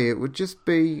say, it would just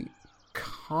be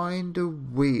kind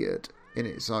of weird in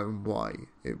its own way.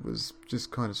 It was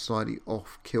just kind of slightly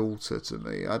off kilter to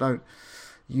me.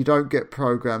 You don't get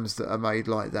programs that are made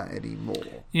like that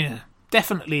anymore. Yeah.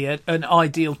 Definitely an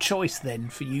ideal choice then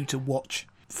for you to watch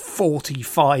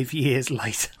 45 years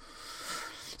later.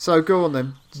 So go on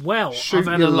then. Well,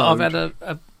 I've had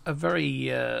a very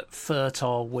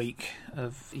fertile week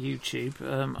of YouTube.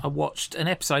 I watched an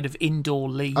episode of Indoor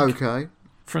League. Okay.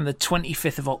 From the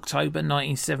 25th of October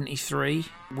 1973,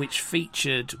 which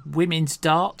featured women's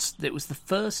darts. It was the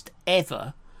first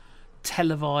ever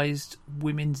televised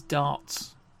women's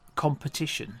darts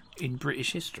competition in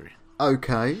British history.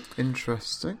 Okay,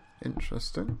 interesting.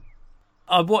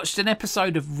 I watched an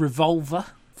episode of Revolver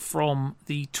from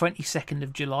the 22nd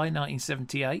of July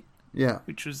 1978. Yeah.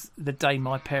 Which was the day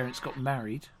my parents got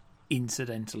married,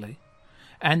 incidentally.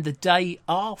 and the day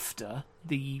after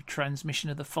the transmission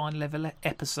of the final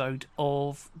episode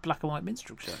of Black and White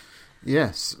Minstrel Show.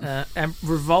 Yes. And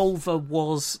Revolver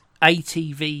was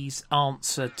ATV's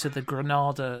answer to the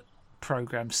Granada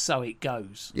programme, So It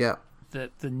Goes. Yeah.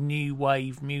 The new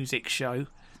wave music show.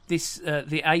 This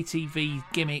the ATV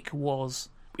gimmick was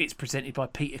it's presented by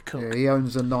Peter Cook. Yeah, he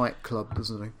owns a nightclub,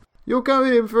 doesn't he? You're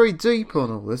going in very deep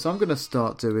on all this. I'm going to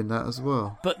start doing that as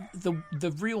well. But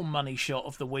the real money shot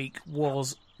of the week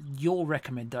was your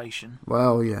recommendation.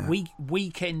 Well, yeah.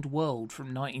 Weekend World from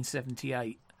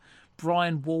 1978.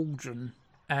 Brian Waldron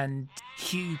and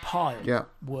Hugh Pyle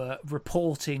were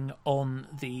reporting on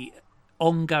the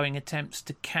ongoing attempts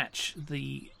to catch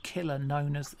the killer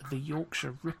known as the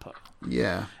Yorkshire Ripper.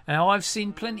 Yeah. Now, I've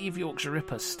seen plenty of Yorkshire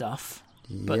Ripper stuff,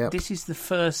 but this is the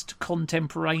first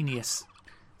contemporaneous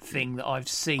thing that I've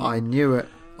seen. I knew it.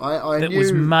 I that knew...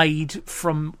 was made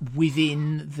from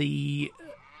within the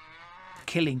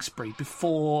killing spree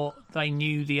before they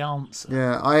knew the answer.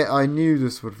 Yeah, I knew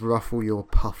this would ruffle your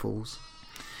puffles.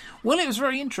 Well, it was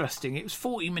very interesting. It was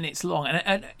 40 minutes long,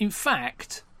 and in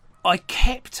fact, I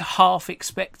kept half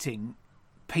expecting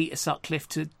Peter Sutcliffe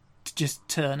to just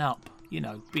turn up. You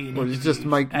know, being well, you just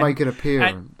make an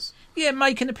appearance.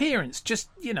 Make an appearance. Just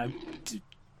to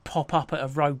pop up at a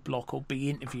roadblock or be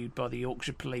interviewed by the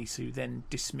Yorkshire Police, who then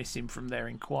dismiss him from their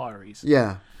inquiries.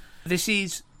 Yeah, this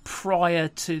is prior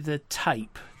to the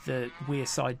tape, the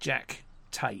Wearside Jack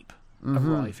tape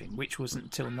arriving, which wasn't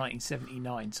until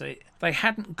 1979. So they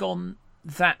hadn't gone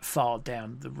that far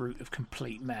down the route of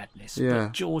complete madness. Yeah.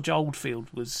 But George Oldfield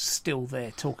was still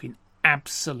there talking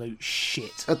absolute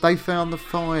shit. Had they found the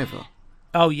fiver?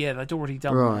 Oh yeah, they'd already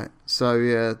done that. Right. So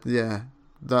yeah.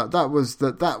 That was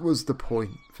the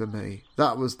point for me.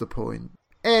 That was the point.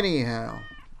 Anyhow.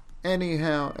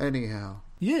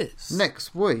 Yes.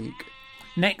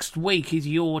 Next week is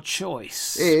your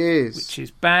choice. It is. Which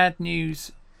is bad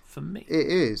news for me. It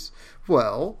is.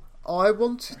 Well, I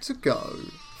wanted to go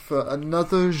for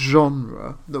another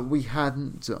genre that we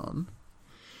hadn't done.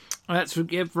 That's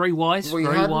very wise. We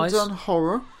hadn't done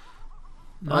horror.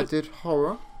 No. I did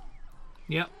horror.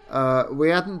 Yep. We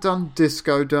hadn't done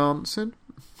disco dancing.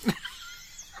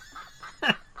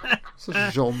 It's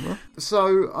a genre.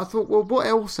 So I thought, well, what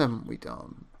else haven't we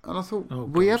done? And I thought,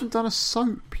 we haven't done a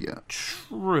soap yet.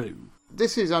 True.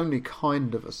 This is only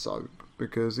kind of a soap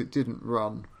because it didn't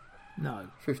run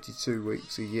 52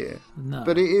 weeks a year. No.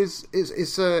 But it's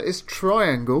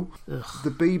Triangle. Ugh.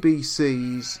 The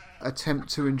BBC's attempt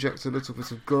to inject a little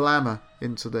bit of glamour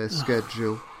into their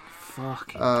schedule.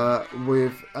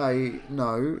 With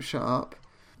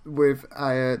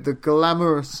the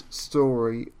glamorous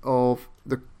story of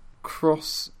the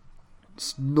Cross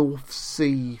North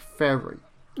Sea ferry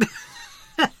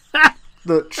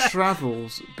that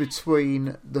travels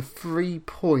between the 3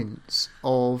 points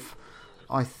of,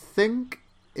 I think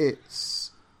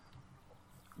it's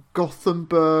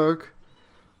Gothenburg,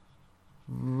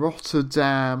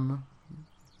 Rotterdam,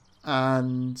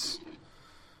 and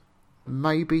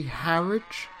maybe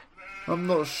Harwich. I'm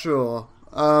not sure.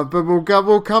 But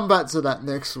we'll come back to that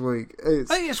next week. I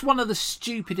think it's one of the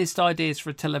stupidest ideas for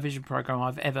a television programme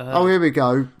I've ever heard. Oh, here we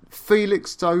go.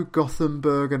 Felixstowe,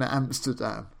 Gothenburg and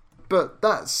Amsterdam. But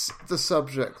that's the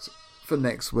subject for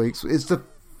next week's. It's the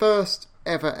first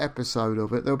ever episode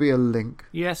of it. There'll be a link.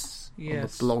 Yes. On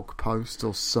the blog post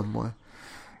or somewhere.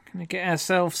 Gonna get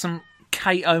ourselves some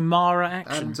Kate O'Mara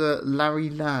action. And Larry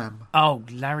Lamb. Oh,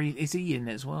 Larry, is he in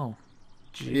as well?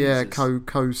 Jesus. Yeah,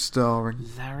 co-starring.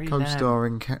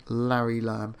 Co-starring Larry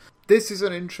Lamb. This is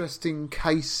an interesting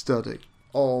case study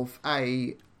of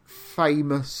a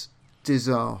famous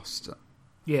disaster.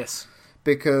 Yes.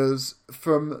 Because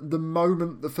from the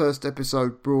moment the first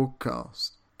episode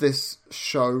broadcast, this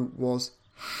show was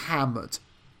hammered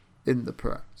in the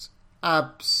press.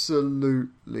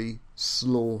 Absolutely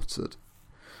slaughtered.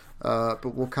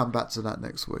 But we'll come back to that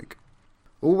next week.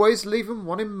 Always leave them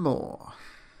wanting more.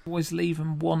 Always leave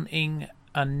them wanting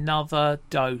another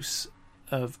dose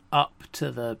of up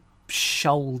to the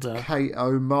shoulder Kate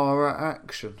O'Mara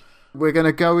action. We're going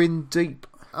to go in deep.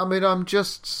 I mean, I'm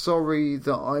just sorry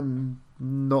that I'm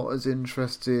not as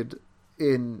interested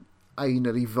in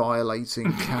anally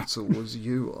violating cattle as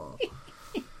you are.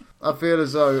 I feel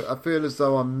as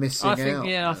though I'm missing out.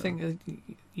 I think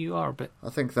you are a bit. I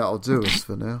think that'll do us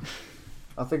for now.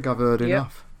 I think I've heard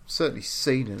enough. Certainly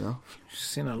seen enough.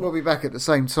 We'll be back at the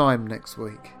same time next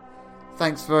week.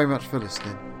 Thanks very much for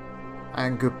listening,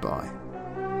 and goodbye.